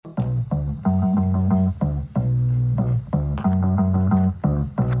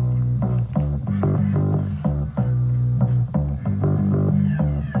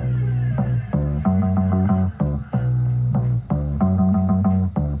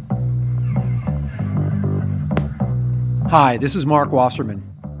Hi, this is Mark Wasserman.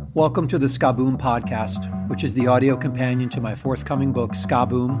 Welcome to the Ska Boom podcast, which is the audio companion to my forthcoming book, Ska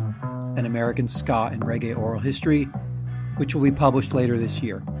Boom, An American Ska and Reggae Oral History, which will be published later this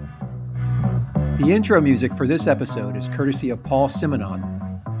year. The intro music for this episode is courtesy of Paul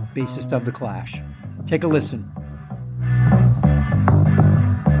Simonon, bassist of The Clash. Take a listen.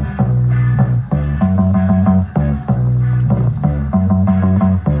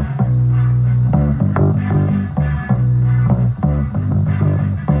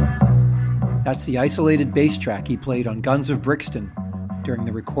 That's the isolated bass track he played on Guns of Brixton during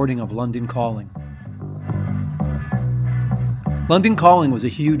the recording of London Calling. London Calling was a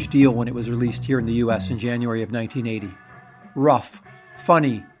huge deal when it was released here in the US in January of 1980. Rough,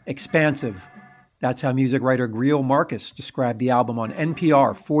 funny, expansive. That's how music writer Greil Marcus described the album on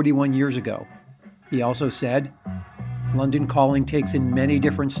NPR 41 years ago. He also said, London Calling takes in many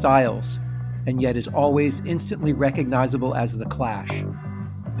different styles, and yet is always instantly recognizable as The Clash.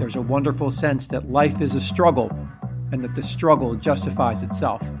 There's a wonderful sense that life is a struggle, and that the struggle justifies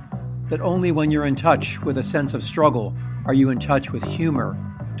itself. That only when you're in touch with a sense of struggle are you in touch with humor,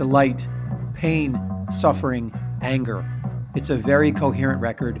 delight, pain, suffering, anger. It's a very coherent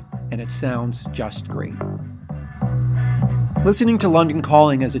record, and it sounds just great. Listening to London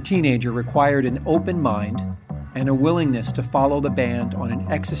Calling as a teenager required an open mind and a willingness to follow the band on an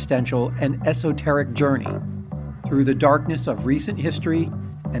existential and esoteric journey through the darkness of recent history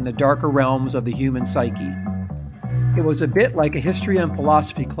and the darker realms of the human psyche. It was a bit like a history and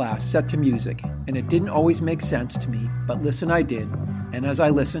philosophy class set to music, and it didn't always make sense to me, but listen I did, and as I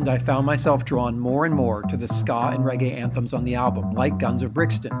listened I found myself drawn more and more to the ska and reggae anthems on the album, like Guns of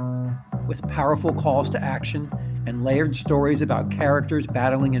Brixton, with powerful calls to action and layered stories about characters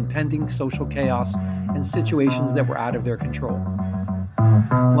battling impending social chaos and situations that were out of their control.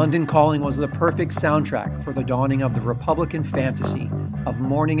 London Calling was the perfect soundtrack for the dawning of the Republican fantasy of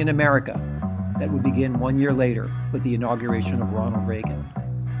morning in America that would begin 1 year later with the inauguration of Ronald Reagan.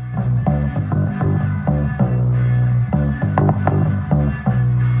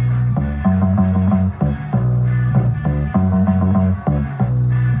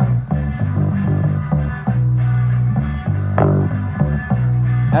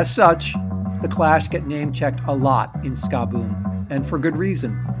 As such, The Clash get name-checked a lot in Ska Boom, and for good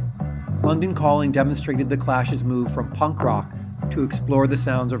reason. London Calling demonstrated The Clash's move from punk rock to explore the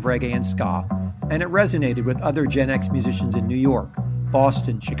sounds of reggae and ska, and it resonated with other Gen X musicians in New York,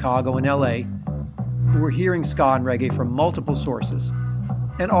 Boston, Chicago, and LA, who were hearing ska and reggae from multiple sources,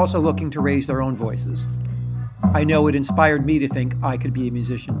 and also looking to raise their own voices. I know it inspired me to think I could be a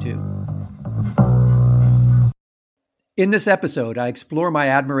musician too. In this episode, I explore my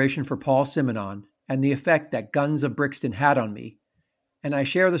admiration for Paul Simonon and the effect that Guns of Brixton had on me, and I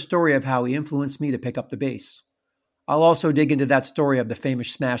share the story of how he influenced me to pick up the bass. I'll also dig into that story of the famous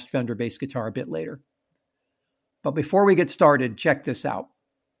smashed Fender bass guitar a bit later. But before we get started, check this out.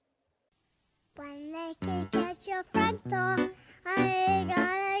 When they kick at your front door, I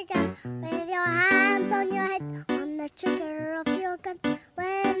gotta go with your hands on your head, on the trigger of your gun.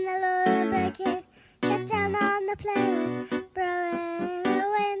 When the Lord break in, shut down on the plane, blowing the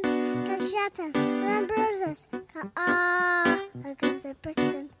wind can shatter and bruises. Guns of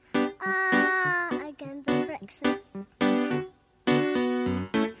Brixton, Guns of Brixton.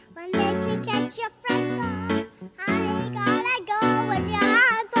 When they kick at your front door, I gotta go with your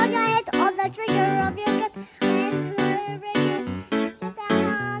hands on your head, on the trigger of your gun. When the break in, shut down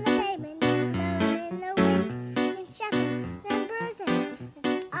on the pavement, blowing the wind and shatter and bruises.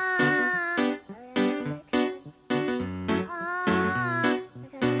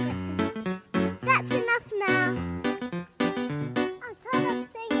 That's enough now. I'm tired of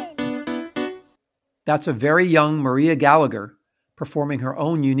singing. That's a very young Maria Gallagher performing her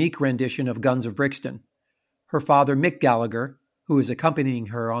own unique rendition of Guns of Brixton. Her father, Mick Gallagher, who is accompanying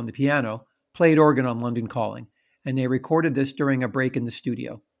her on the piano, played organ on London Calling, and they recorded this during a break in the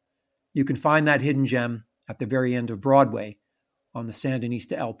studio. You can find that hidden gem at the very end of Broadway on the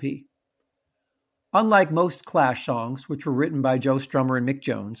Sandinista LP. Unlike most Clash songs, which were written by Joe Strummer and Mick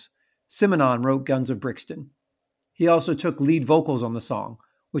Jones, Simonon wrote Guns of Brixton. He also took lead vocals on the song,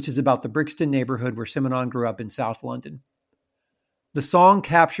 which is about the Brixton neighborhood where Simonon grew up in South London. The song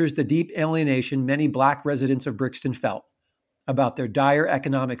captures the deep alienation many Black residents of Brixton felt about their dire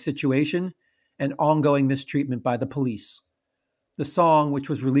economic situation and ongoing mistreatment by the police. The song, which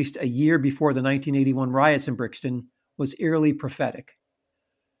was released a year before the 1981 riots in Brixton, was eerily prophetic.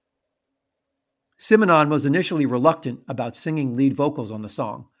 Simonon was initially reluctant about singing lead vocals on the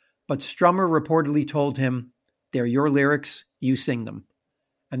song, but Strummer reportedly told him, "They're your lyrics, you sing them."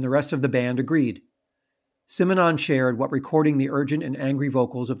 And the rest of the band agreed. Simonon shared what recording the urgent and angry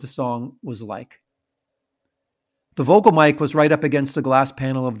vocals of the song was like. The vocal mic was right up against the glass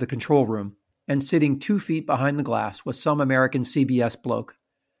panel of the control room, and sitting 2 feet behind the glass was some American CBS bloke.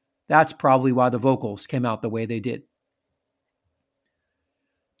 That's probably why the vocals came out the way they did.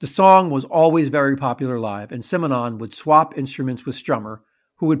 The song was always very popular live, and Simonon would swap instruments with Strummer,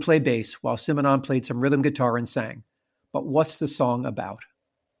 who would play bass while Simonon played some rhythm guitar and sang. But what's the song about?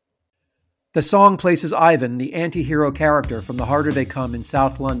 The song places Ivan, the anti-hero character from The Harder They Come in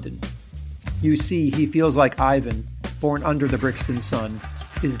South London. You see, he feels like Ivan, born under the Brixton sun.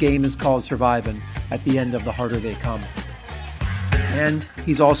 His game is called survivin' at the end of The Harder They Come. And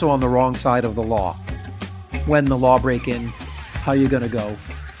he's also on the wrong side of the law. When the law break in, how you gonna go?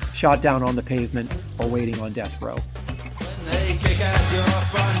 Shot down on the pavement or waiting on death row. When they kick at your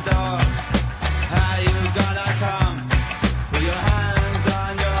front door, how you gonna come? With your hands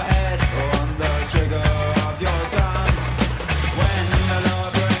on your head or on the trigger of your gun? When the law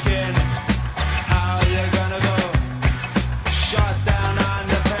break in, how you gonna go? Shot down on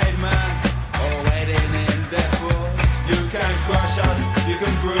the pavement or waiting in death row. You can crush us, you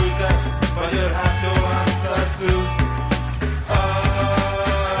can bruise us, but you'll have to answer to.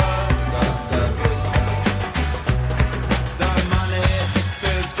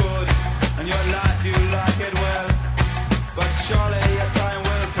 Surely your time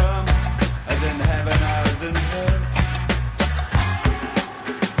will come, as in heaven as in hell.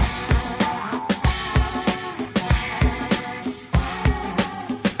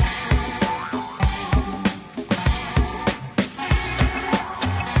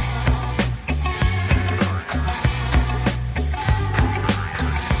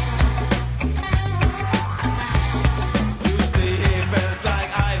 You see, he feels like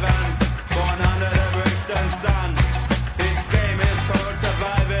Ivan, born under the Brixton sun.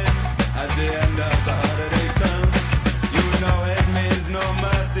 At the end of the harder they come, you know it means no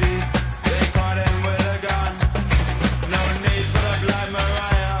mercy. They caught him with a gun. No need for the Black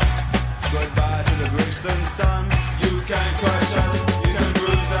Mariah. Goodbye to the Brixton sun. You can crush us, you can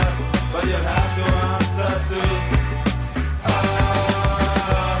bruise us, but you'll have to answer to.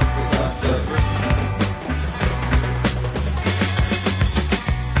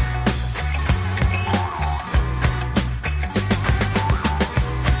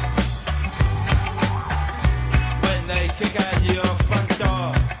 Kick at your front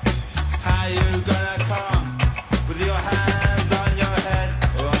door. How you gonna come? With your hands on your head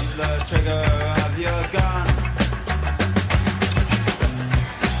or on the trigger of your gun?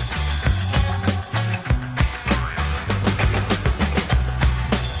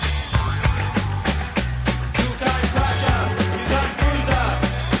 You can crush us, you can bruise us,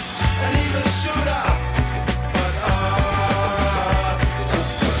 and even shoot us.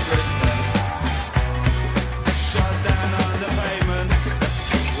 But shut down on the pavement,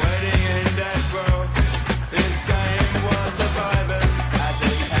 waiting in death row. His game was surviving, as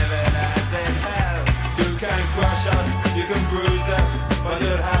in heaven, as in hell. You can crush us, you can bruise us, but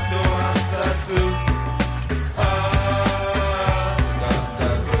you'll have to answer to.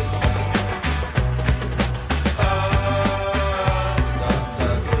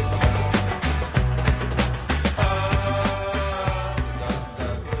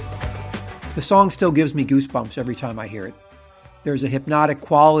 The song still gives me goosebumps every time I hear it. There's a hypnotic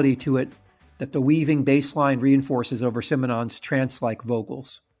quality to it that the weaving bass line reinforces over Simonon's trance-like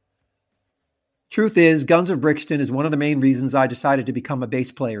vocals. Truth is, Guns of Brixton is one of the main reasons I decided to become a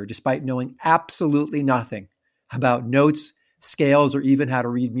bass player, despite knowing absolutely nothing about notes, scales, or even how to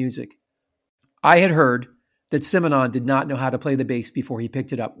read music. I had heard that Simonon did not know how to play the bass before he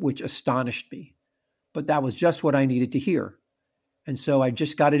picked it up, which astonished me. But that was just what I needed to hear. And so I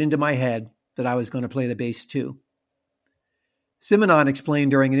just got it into my head that I was going to play the bass too. Simonon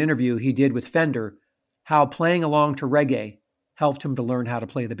explained during an interview he did with Fender how playing along to reggae helped him to learn how to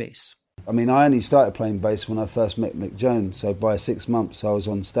play the bass. I mean, I only started playing bass when I first met Mick Jones, so by 6 months I was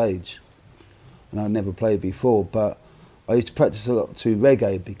on stage, and I'd never played before, but I used to practice a lot to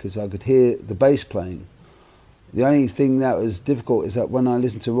reggae because I could hear the bass playing. The only thing that was difficult is that when I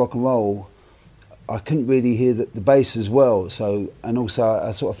listened to rock and roll, I couldn't really hear the bass as well, and also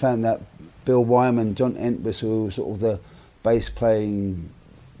I sort of found that Bill Wyman, John Entwistle, who were sort of the bass playing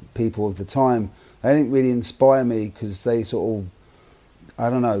people of the time, they didn't really inspire me because they sort of, I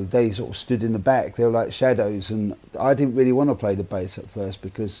don't know, they sort of stood in the back, they were like shadows, and I didn't really want to play the bass at first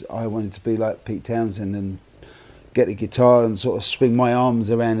because I wanted to be like Pete Townsend and get the guitar and sort of swing my arms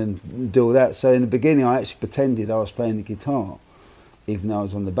around and do all that. So in the beginning I actually pretended I was playing the guitar, even though I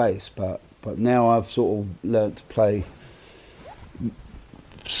was on the bass, but now I've sort of learnt to play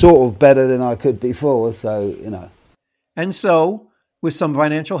sort of better than I could before, so, you know. And so, with some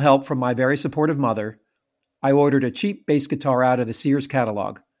financial help from my very supportive mother, I ordered a cheap bass guitar out of the Sears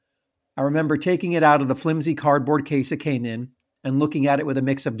catalog. I remember taking it out of the flimsy cardboard case it came in and looking at it with a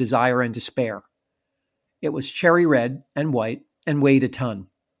mix of desire and despair. It was cherry red and white and weighed a ton,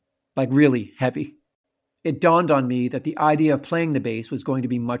 like really heavy. It dawned on me that the idea of playing the bass was going to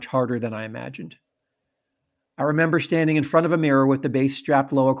be much harder than I imagined. I remember standing in front of a mirror with the bass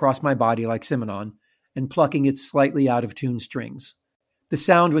strapped low across my body like Simonon and plucking its slightly out of tune strings. The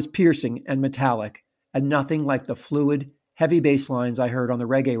sound was piercing and metallic, and nothing like the fluid, heavy bass lines I heard on the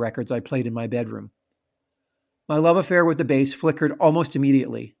reggae records I played in my bedroom. My love affair with the bass flickered almost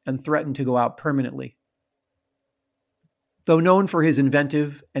immediately and threatened to go out permanently. Though known for his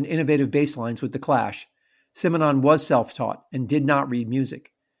inventive and innovative bass lines with The Clash, Simonon was self-taught and did not read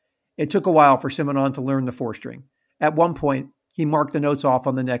music. It took a while for Simonon to learn the four-string. At one point, he marked the notes off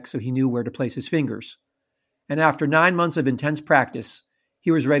on the neck so he knew where to place his fingers. And after 9 months of intense practice,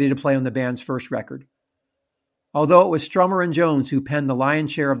 he was ready to play on the band's first record. Although it was Strummer and Jones who penned the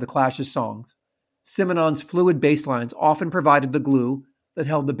lion's share of The Clash's songs, Simonon's fluid bass lines often provided the glue that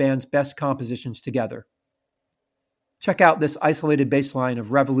held the band's best compositions together. Check out this isolated bass line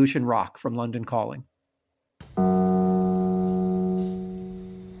of Revolution Rock from London Calling.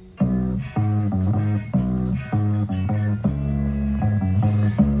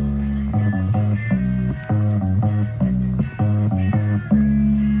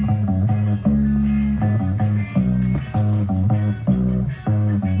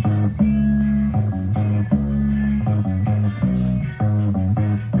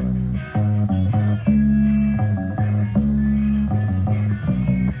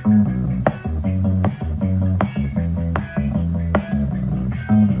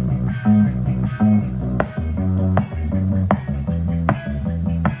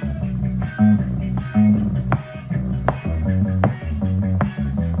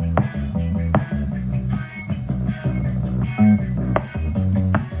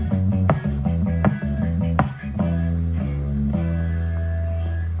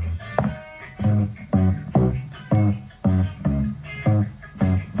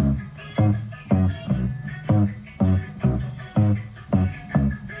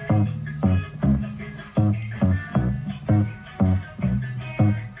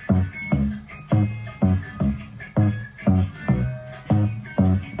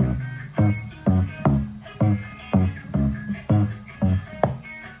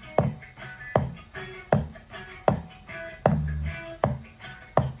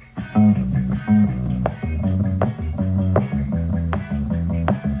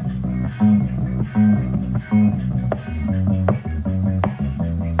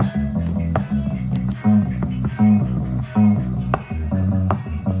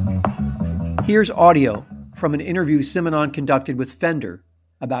 Here's audio from an interview Simonon conducted with Fender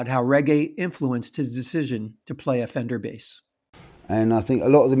about how reggae influenced his decision to play a Fender bass. And I think a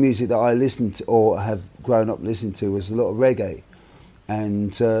lot of the music that I listened to or have grown up listening to was a lot of reggae.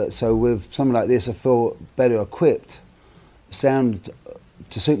 And so with something like this, I feel better equipped to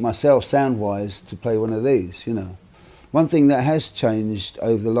suit myself sound-wise to play one of these, you know. One thing that has changed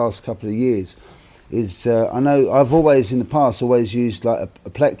over the last couple of years is I know I've always in the past used like a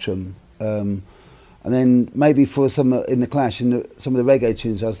plectrum, and then maybe for some in the Clash, some of the reggae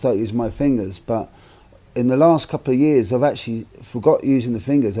tunes, I'll start using my fingers. But in the last couple of years, I've actually forgot using the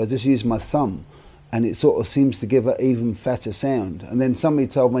fingers. I just use my thumb, and it sort of seems to give an even fatter sound. And then somebody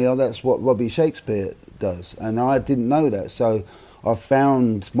told me, oh, that's what Robbie Shakespeare does, and I didn't know that. So I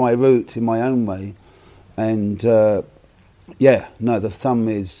found my route in my own way, and the thumb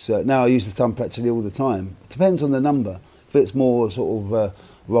is now I use the thumb practically all the time. It depends on the number. If it's more sort of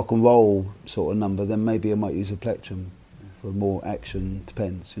rock and roll sort of number, then maybe I might use a plectrum for more action.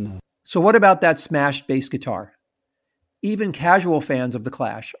 Depends, you know. So what about that smashed bass guitar? Even casual fans of The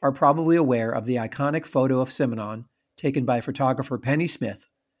Clash are probably aware of the iconic photo of Simonon taken by photographer Penny Smith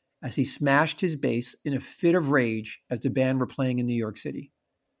as he smashed his bass in a fit of rage as the band were playing in New York City.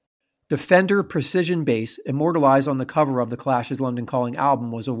 The Fender Precision bass immortalized on the cover of The Clash's London Calling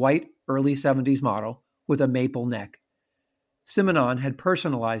album was a white, early 70s model with a maple neck. Simonon had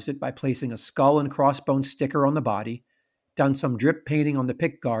personalized it by placing a skull and crossbones sticker on the body, done some drip painting on the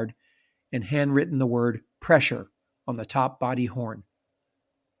pickguard, and handwritten the word pressure on the top body horn.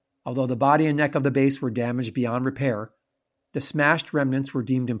 Although the body and neck of the bass were damaged beyond repair, the smashed remnants were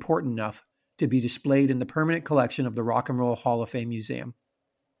deemed important enough to be displayed in the permanent collection of the Rock and Roll Hall of Fame Museum.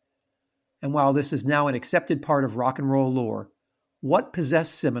 And while this is now an accepted part of rock and roll lore, what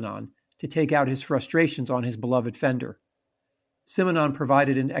possessed Simonon to take out his frustrations on his beloved Fender? Simonon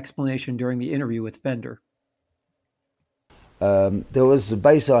provided an explanation during the interview with Fender. There was a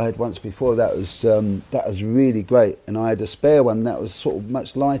bass I had once before that was really great, and I had a spare one that was sort of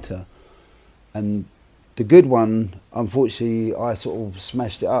much lighter. And the good one, unfortunately, I sort of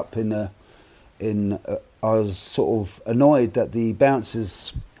smashed it up I was sort of annoyed that the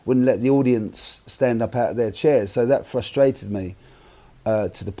bouncers wouldn't let the audience stand up out of their chairs, so that frustrated me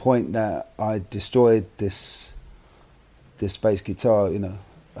to the point that I destroyed this bass guitar.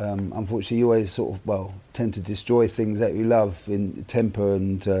 Unfortunately, you always sort of tend to destroy things that you love in temper,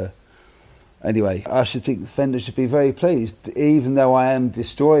 and anyway, I should think Fender should be very pleased, even though I am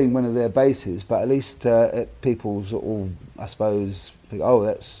destroying one of their basses. But at least people sort of, I suppose, think, oh,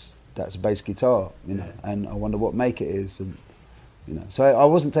 that's a bass guitar, and I wonder what make it is, and so I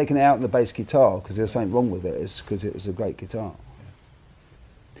wasn't taking it out on the bass guitar because there's something wrong with it. It's because it was a great guitar.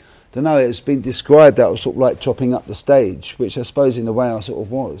 Don't know, it's been described that I was sort of like chopping up the stage, which I suppose in a way I sort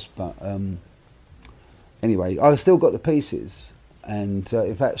of was, but anyway, I still got the pieces, and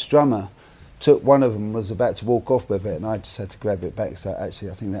in fact Strummer took one of them, was about to walk off with it, and I just had to grab it back, so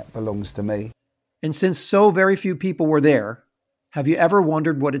actually I think that belongs to me. And since so very few people were there, have you ever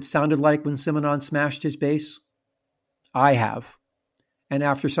wondered what it sounded like when Simonon smashed his bass? I have. And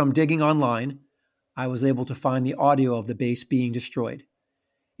after some digging online, I was able to find the audio of the bass being destroyed.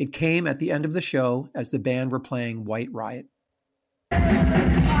 It came at the end of the show as the band were playing White Riot.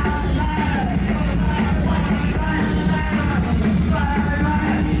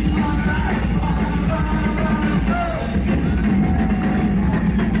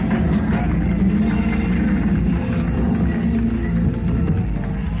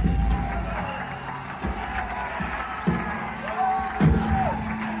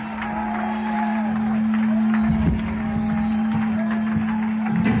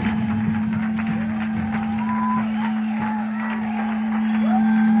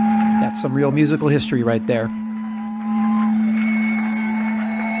 Some real musical history right there.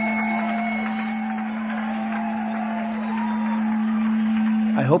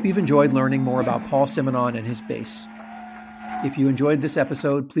 I hope you've enjoyed learning more about Paul Simonon and his bass. If you enjoyed this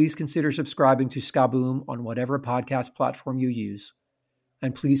episode, please consider subscribing to Skaboom on whatever podcast platform you use.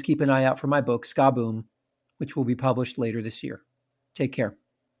 And please keep an eye out for my book, Skaboom, which will be published later this year. Take care.